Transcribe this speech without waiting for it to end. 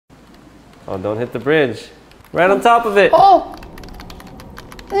Oh, don't hit the bridge. Right on top of it. Oh!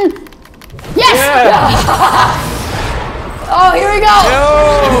 Yes! Yeah. Oh, here we go!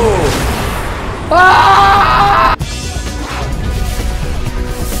 No! Ah!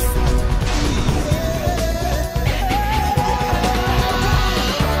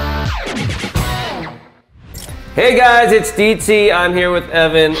 Hey guys, it's DT. I'm here with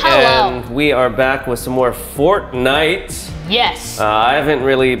Evan. Hello. And we are back with some more Fortnite. Yes. I haven't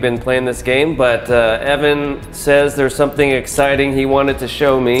really been playing this game, but Evan says there's something exciting he wanted to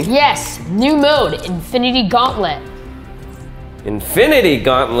show me. Yes, new mode, Infinity Gauntlet. Infinity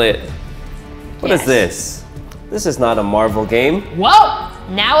Gauntlet. What Yes. is this? This is not a Marvel game. Whoa,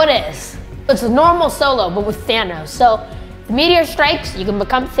 now it is. It's a normal solo, but with Thanos. So, the meteor strikes, you can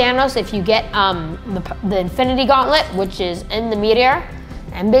become Thanos if you get the Infinity Gauntlet, which is in the meteor.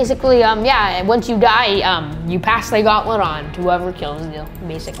 And basically, yeah, once you die, you pass the gauntlet on to whoever kills you,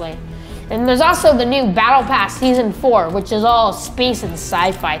 basically. And there's also the new Battle Pass Season 4, which is all space and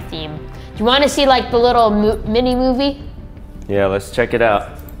sci-fi theme. Do you want to see like the little mini movie? Yeah, let's check it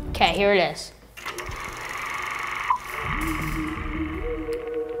out. Okay, here it is.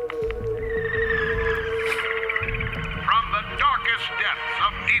 From the darkest depths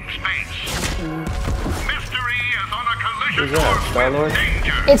of deep space, mystery is on a collision Who's that, course Star-Lord? with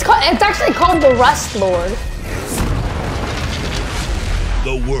danger. It's actually called the Rust Lord.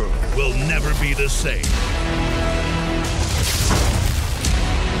 The world will never be the same.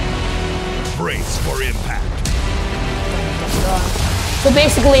 Brace for impact. So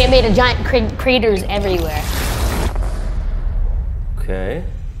basically, it made a giant craters everywhere. Okay.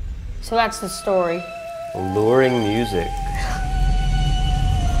 So that's the story. Alluring music.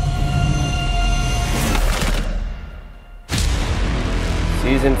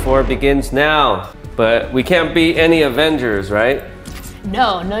 Season 4 begins now, but we can't beat any Avengers, right?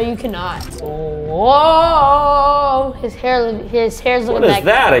 No, you cannot. Whoa! His hair's looking What is like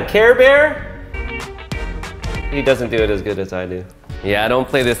that, a Care Bear? He doesn't do it as good as I do. Yeah, I don't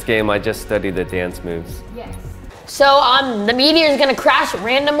play this game, I just study the dance moves. Yes. So the meteor is gonna crash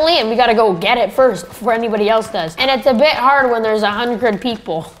randomly, and we gotta go get it first before anybody else does. And it's a bit hard when there's 100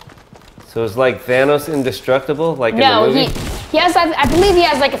 people. So it's like Thanos indestructible, like in the No, movie? he has. I believe he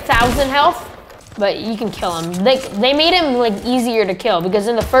has like 1,000 health, but you can kill him. They made him like easier to kill because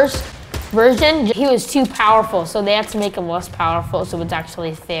in the first version he was too powerful, so they had to make him less powerful, so it's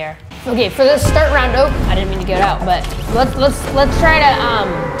actually fair. Okay, for the start round, oh, I didn't mean to get out, but let's try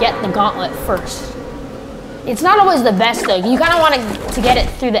to get the gauntlet first. It's not always the best though. You kind of want to get it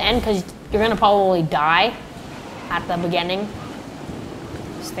through the end because you're gonna probably die at the beginning.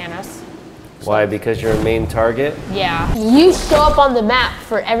 It's Thanos. Why, because you're a main target? Yeah. You show up on the map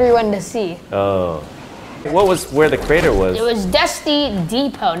for everyone to see. Oh. What was where the crater was? It was Dusty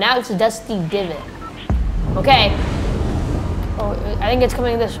Depot. Now it's Dusty Divot. Okay. Oh, I think it's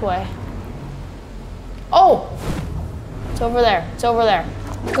coming this way. Oh! It's over there. It's over there.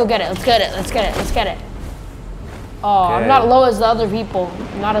 Let's go get it. Let's get it. Let's get it. Let's get it. Oh, Okay. I'm not low as the other people.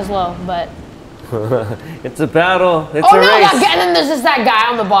 I'm not as low, but... It's a battle. It's Oh a no! race. And then there's just that guy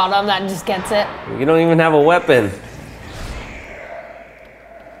on the bottom that just gets it. You don't even have a weapon.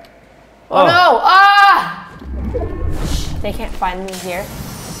 Oh no! Ah! They can't find me here.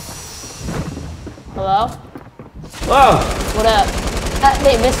 Hello? Whoa! What up?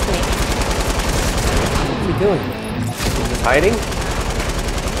 They missed me. What are you doing? Just hiding?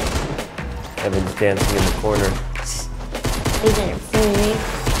 Evan's dancing in the corner. They didn't see me.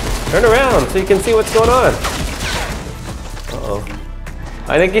 Turn around so you can see what's going on. Uh-oh.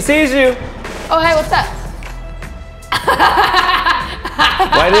 I think he sees you. Oh, hey, what's up?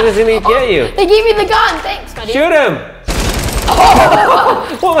 Why doesn't he get you? They gave me the gun. Thanks, buddy. Shoot him!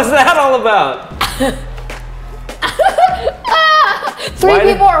 What was that all about? Three Why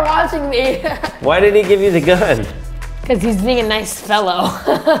did- people are watching me. Why did he give you the gun? Because he's being a nice fellow.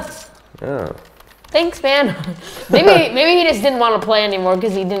 Oh. Thanks, man. Maybe he just didn't want to play anymore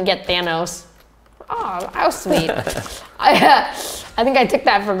because he didn't get Thanos. Oh, how sweet. I think I took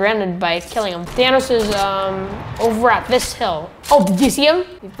that for granted by killing him. Thanos is over at this hill. Oh, did you see him?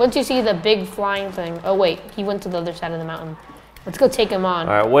 Once you see the big flying thing. Oh wait, he went to the other side of the mountain. Let's go take him on.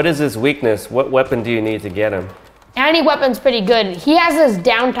 All right, what is his weakness? What weapon do you need to get him? Any weapon's pretty good. He has his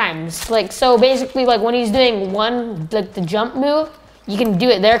downtimes. Like, so basically, like when he's doing like the jump move, you can do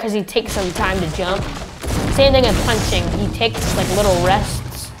it there because he takes some time to jump. Same thing as punching. He takes like little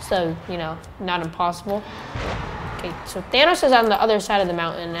rests, so, you know, not impossible. Okay, so Thanos is on the other side of the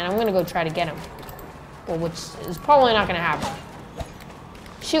mountain, and I'm gonna go try to get him. Well, which is probably not gonna happen.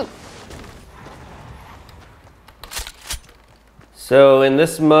 Shoot. So in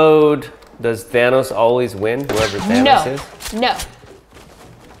this mode, Does Thanos always win? Whoever Thanos is? No.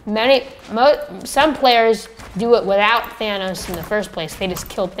 Some players do it without Thanos in the first place. They just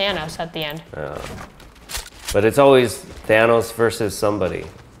kill Thanos at the end. But it's always Thanos versus somebody,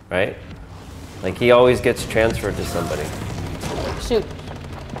 right? Like he always gets transferred to somebody. Shoot.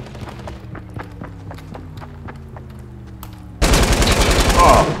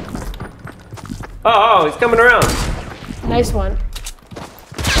 Oh, he's coming around. Nice one.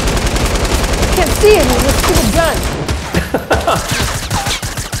 I can't see him with this stupid gun.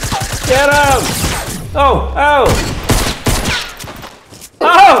 Get him! Oh!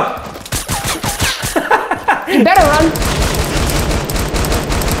 You better run.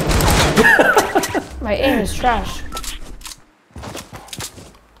 My aim is trash.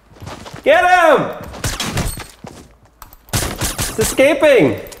 Get him! It's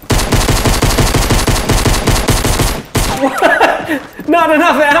escaping! What? Not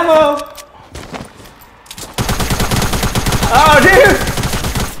enough ammo! Oh, dude!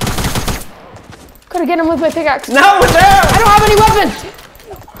 Could have get him with my pickaxe. Not with that! I don't have any weapons!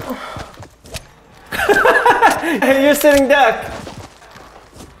 You're sitting duck.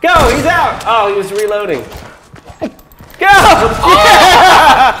 Go, he's out. Oh, he was reloading. Go! Yeah!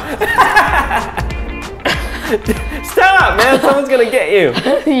 Stop, man. Someone's gonna get you.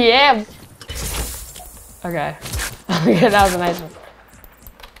 Yeah. Okay. Okay, that was a nice one.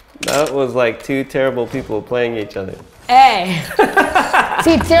 That was like two terrible people playing each other. Hey.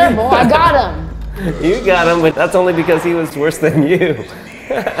 See, terrible. I got him. You got him, but that's only because he was worse than you.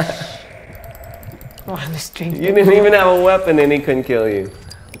 Oh, I was drinking. You didn't even have a weapon and he couldn't kill you.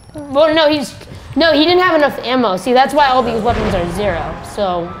 Well, no, he didn't have enough ammo. See, that's why all these weapons are 0.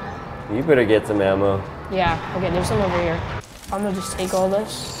 So. You better get some ammo. Yeah. Okay, there's some over here. I'm gonna just take all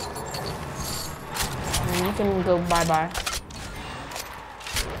this. And you can go bye-bye.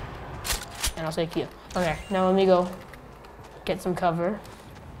 And I'll take you. Okay, now let me go get some cover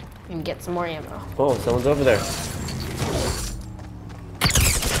and get some more ammo. Oh, someone's over there.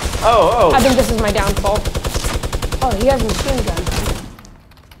 Oh. I think this is my downfall. Oh, he has a machine gun.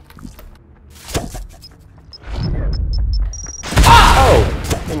 Oh!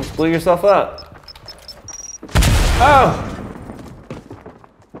 You almost blew yourself up. Oh!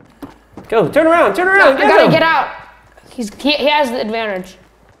 Go, turn around, No, I gotta get out. He has the advantage.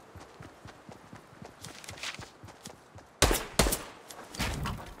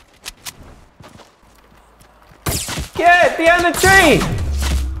 Get behind the tree!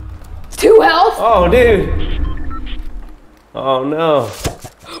 2 health. Oh, dude. Oh, no.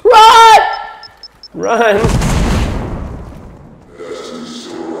 Run! Run.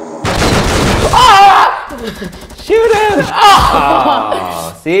 Ah! Shoot him!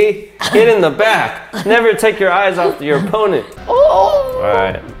 Oh, see? Get in the back. Never take your eyes off your opponent. Oh! All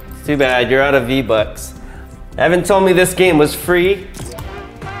right. It's too bad. You're out of V-Bucks. Evan told me this game was free,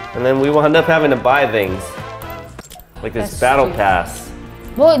 and then we wound up having to buy things. Like this battle pass.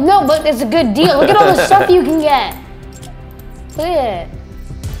 Well, no, but it's a good deal. Look at all the stuff you can get. Look at it.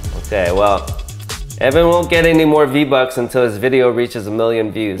 Okay, well, Evan won't get any more V-Bucks until his video reaches 1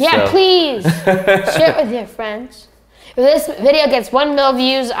 million views. Yeah, so. please. Share it with your friends. If this video gets 1 million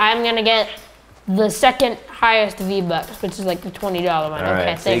views, I'm gonna get the second highest V-Bucks, which is like the $20 one. All right,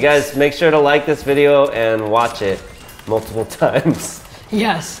 Okay, so you thanks. guys make sure to like this video and watch it multiple times.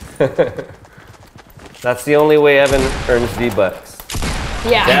 Yes. That's the only way Evan earns V-Bucks.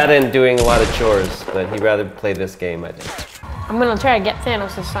 Yeah. That and doing a lot of chores, but he'd rather play this game, I think. I'm gonna try to get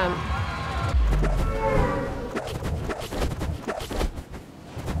Thanos this time.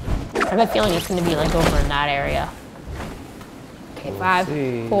 I have a feeling it's gonna be like over in that area. Okay, 5,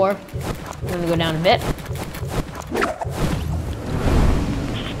 4. I'm gonna go down a bit.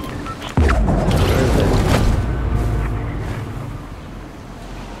 Where is it?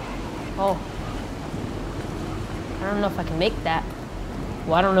 Oh. I don't know if I can make that.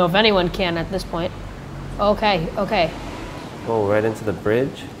 Well, I don't know if anyone can at this point. Okay, okay. Oh, right into the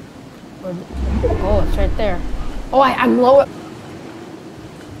bridge? Oh, it's right there. Oh, I'm lower.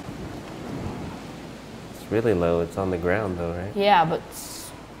 It's really low. It's on the ground, though, right? Yeah, but...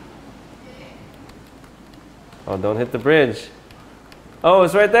 Oh, don't hit the bridge. Oh,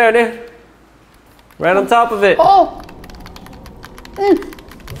 it's right there, dude. Right on top of it. Oh!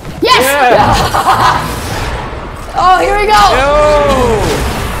 Yes! Yeah. Oh, here we go! Yo!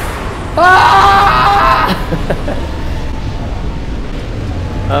 Ah!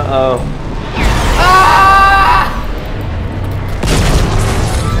 Uh-oh. Ah!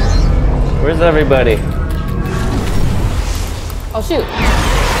 Where's everybody? Oh, shoot.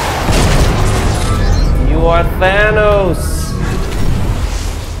 You are Thanos.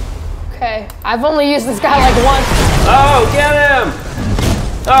 Okay. Okay, I've only used this guy like once. Oh, get him!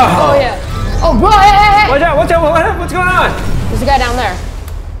 Oh yeah. Oh, bro, hey! Watch out, what's going on? There's a guy down there.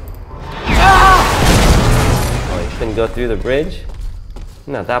 Ah! Oh, you couldn't go through the bridge?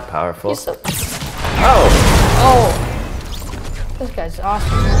 Not that powerful. So... Oh! Oh. This guy's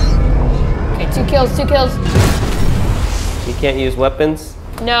awesome. Okay, 2 kills. You can't use weapons?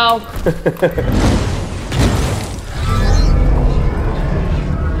 No.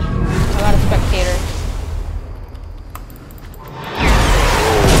 I got a spectator.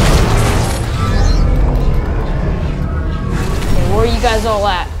 Okay, where are you guys all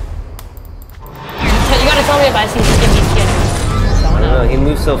at? You gotta tell me if I see Skippy skinny. I don't know, he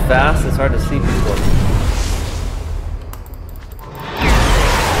moves so fast, it's hard to see people.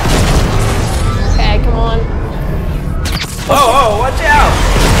 Okay, come on. Oh, watch out!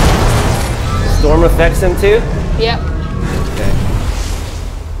 The storm affects him too? Yep. Okay.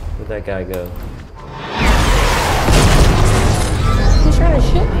 Where'd that guy go? He's trying to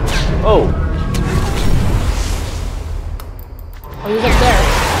shoot me. Oh! Oh, he's up there.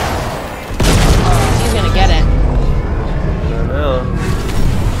 Oh, he's gonna get it.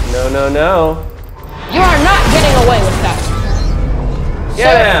 No. You are not getting away with that.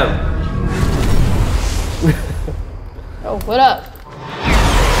 Get him! Oh, what up?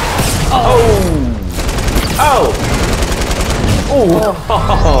 Oh!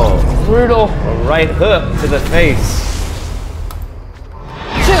 Brutal. A right hook to the face.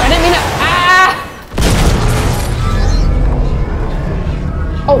 Shoot, I didn't mean to. Ah!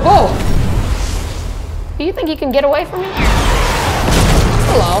 Oh, whoa. Do you think you can get away from me?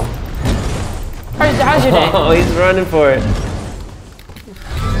 Hello. How's your day? Oh, he's running for it.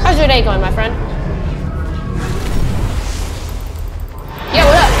 How's your day going, my friend? Yeah,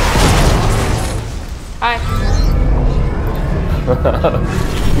 what up? Hi.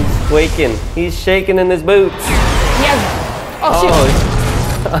 He's quaking. He's shaking in his boots. Yes. Oh, shoot.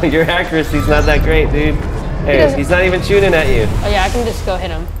 Oh, your accuracy's not that great, dude. Hey, he's not even shooting at you. Oh, yeah, I can just go hit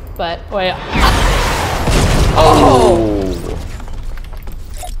him. But, wait. Oh!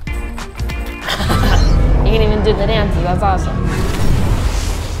 You can even do the dances. That's awesome.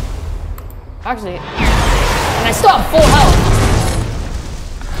 Actually, and I still have full health.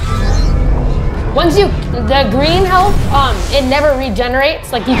 Once the green health, it never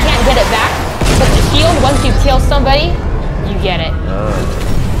regenerates. Like, you can't get it back. But the shield, once you kill somebody, you get it. Oh.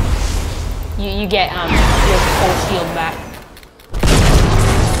 You get your full shield back.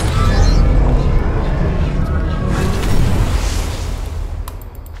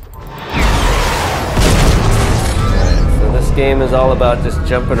 This game is all about just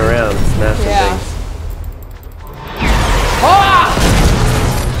jumping around, smashing things. Ah!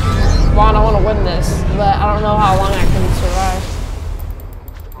 Vaughn, I want to win this, but I don't know how long I can survive.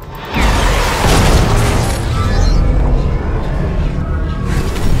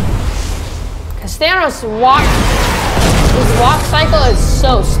 Because Thanos' his walk cycle is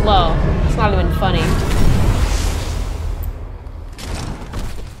so slow. It's not even funny.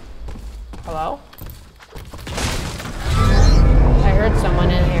 Hello? I heard someone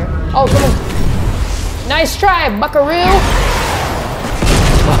in here. Oh, come on. Nice try, buckaroo.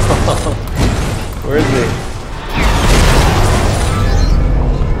 Where is he?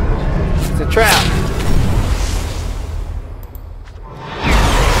 It's a trap.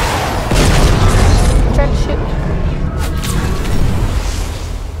 He tried to shoot me.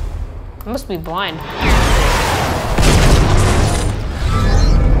 I must be blind.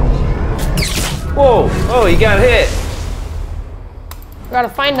 Whoa! Oh, you got hit. We gotta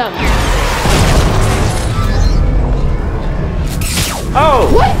find him. Oh!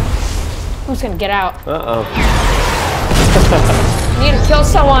 What? I'm just gonna get out. Uh-oh. I need to kill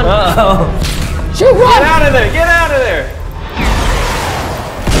someone. Uh-oh. Shoot, run! Get out of there! Get out of there!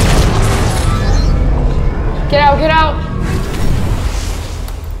 Get out, get out!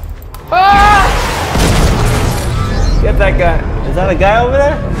 Ah! Get that guy. Is that a guy over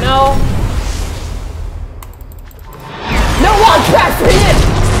there? No. No wall trap for it!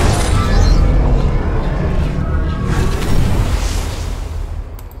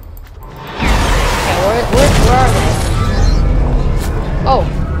 Okay, where are they? Oh.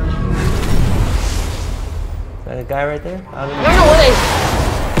 Is that a guy right there? I don't know where they...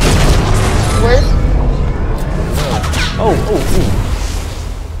 Where? Oh.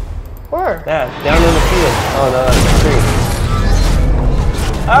 Where? That, down in the field. Oh no, that's a tree.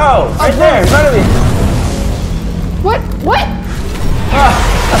 Oh, right there, in front of me. What? What? Ah.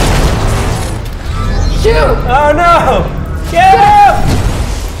 Shoot! Oh no! Get him!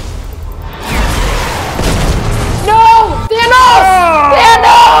 No! Thanos! Oh.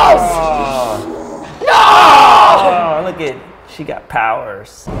 Thanos! She got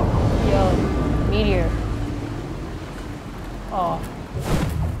powers. Yo, meteor. Oh.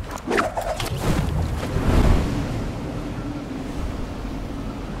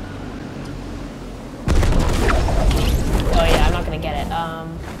 Oh yeah, I'm not gonna get it.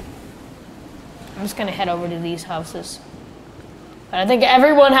 I'm just gonna head over to these houses. But I think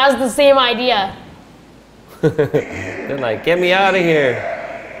everyone has the same idea. They're like, get me out of here.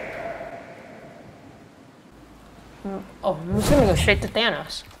 Oh, I'm just gonna go straight to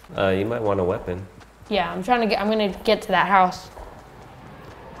Thanos. You might want a weapon. Yeah, I'm gonna get to that house.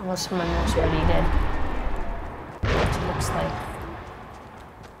 Unless someone else already did. It looks like.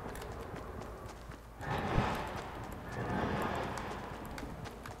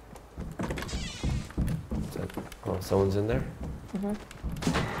 Oh, someone's in there? Mm-hmm.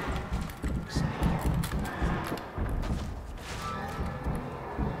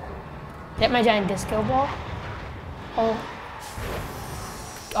 Get my giant disco ball? Oh.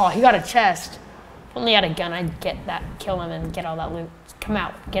 Oh, he got a chest. If only had a gun, I'd get that, kill him and get all that loot. Come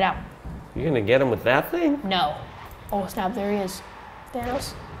out, get out. You're gonna get him with that thing? No. Oh snap, there he is.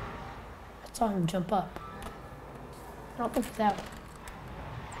 Thanos. I saw him jump up. I don't think that.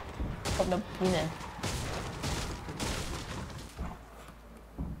 Oh no, he's in.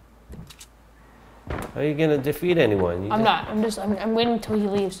 How are you gonna defeat anyone? I'm not. I'm waiting until he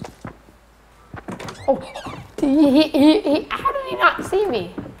leaves. Oh, he how did he not see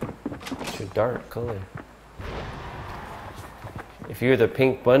me? It's your dark color. If you were the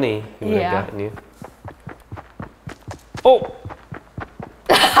pink bunny, he would have gotten you. Oh!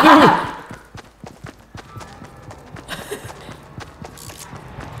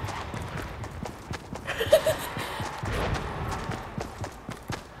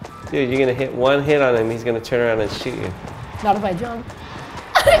 Dude, you're gonna hit one hit on him, he's gonna turn around and shoot you. Not if I jump.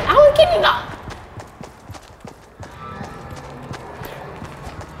 How can you not?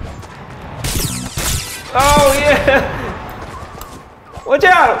 Oh yeah! Watch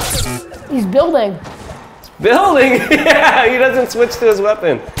out! He's building. Building? Yeah, he doesn't switch to his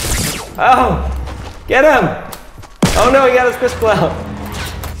weapon. Oh! Get him! Oh no, he got his pistol out.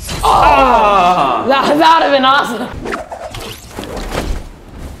 Oh! That would have been awesome.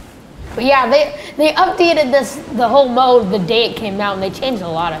 But yeah, they updated the whole mode the day it came out, and they changed a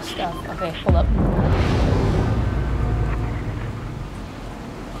lot of stuff. Okay, hold up.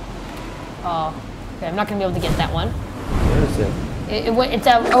 Oh, okay, I'm not gonna be able to get that one. Where is it? It's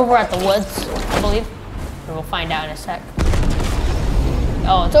over at the woods, I believe. And we'll find out in a sec.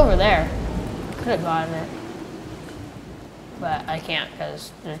 Oh, it's over there. Could have gotten it, but I can't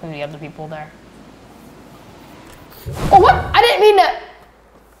because there's gonna be other people there. Oh, what? I didn't mean to.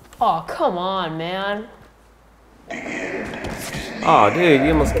 Oh, come on, man. Oh, dude, you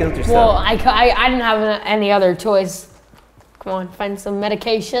almost killed yourself. Well, I didn't have any other choice. Come on, find some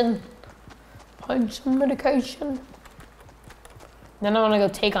medication. Find some medication. Then I want to go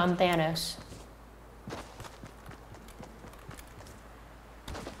take on Thanos.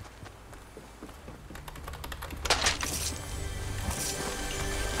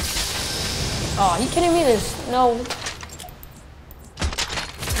 Oh, are you kidding me? There's no...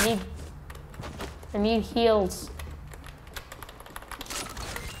 I need heals.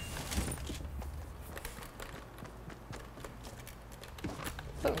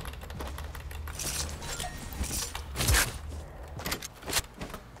 Ooh.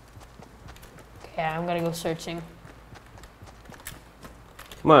 Okay, I'm gonna go searching.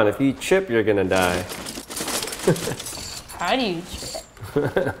 Come on, if you trip, you're gonna die. How do you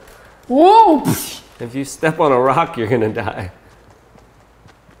trip? Whoa! If you step on a rock, you're gonna die.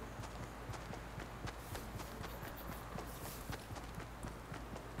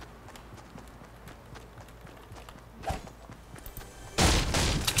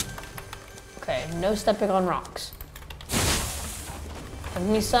 Okay, no stepping on rocks. Give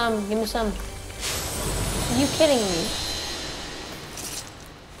me some, give me some. Are you kidding me?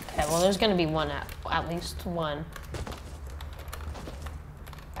 Okay, well there's gonna be one at least one.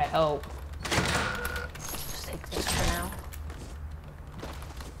 I hope. Just take this for now.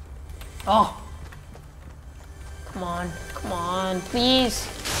 Oh! Come on, please.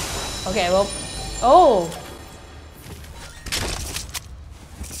 Okay, well, oh!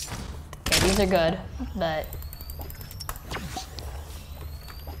 Okay, these are good, but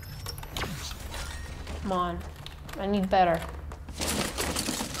come on, I need better.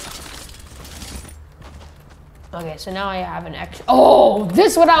 Okay, so now I have an extra. Oh,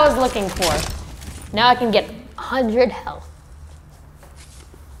 this is what I was looking for. Now I can get 100 health.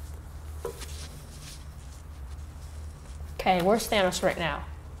 Okay, where's Thanos right now?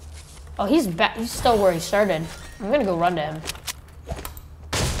 Oh, he's back. He's still where he started. I'm gonna go run to him.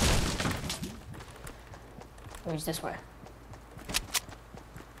 Or he's this way.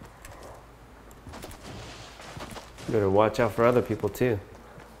 You better watch out for other people too.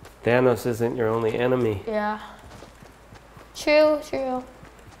 Thanos isn't your only enemy. Yeah. True, true.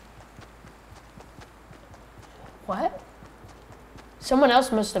 What? Someone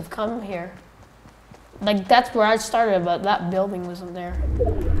else must have come here. Like, that's where I started, but that building wasn't there.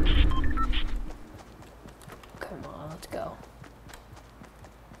 Come on, let's go.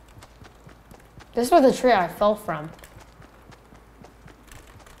 This was the tree I fell from.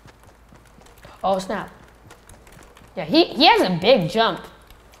 Oh, snap. Yeah, he has a big jump.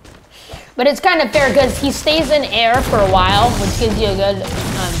 But it's kind of fair because he stays in air for a while, which gives you a good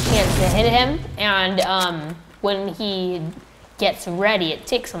chance to hit him. And when he gets ready, it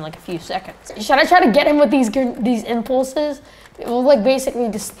takes him like a few seconds. Should I try to get him with these impulses? It will like basically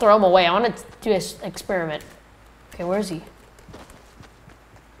just throw him away. I want to do an experiment. Okay, where is he?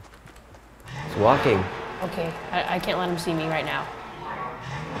 He's walking. Okay, I can't let him see me right now.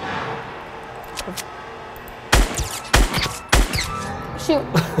 Shoot.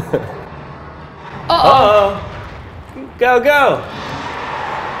 Uh-oh. Go, go.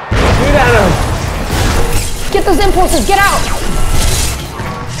 Shoot at him. Get those impulses, get out.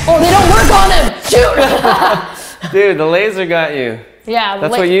 Oh, they don't work on him. Shoot. Dude, the laser got you. Yeah.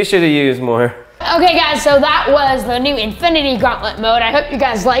 That's what you should have used more. Okay, guys, so that was the new Infinity Gauntlet mode. I hope you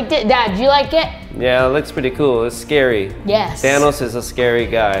guys liked it. Dad, did you like it? Yeah, it looks pretty cool. It's scary. Yes. Thanos is a scary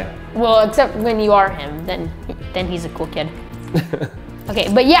guy. Well, except when you are him, then he's a cool kid.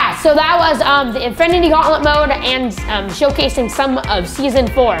 Okay, but yeah, so that was the Infinity Gauntlet mode and showcasing some of Season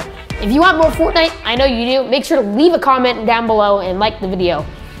 4. If you want more Fortnite, I know you do, make sure to leave a comment down below and like the video.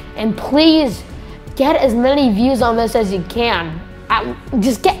 And please get as many views on this as you can.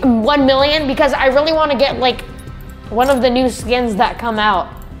 Just get 1 million because I really want to get like one of the new skins that come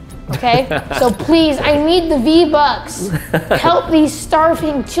out. Okay? So please, I need the V-Bucks. Help these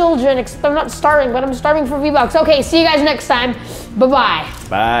starving children. I'm not starving, but I'm starving for V-Bucks. Okay, see you guys next time. Bye-bye.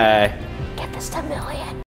 Bye. Get this to 1 million.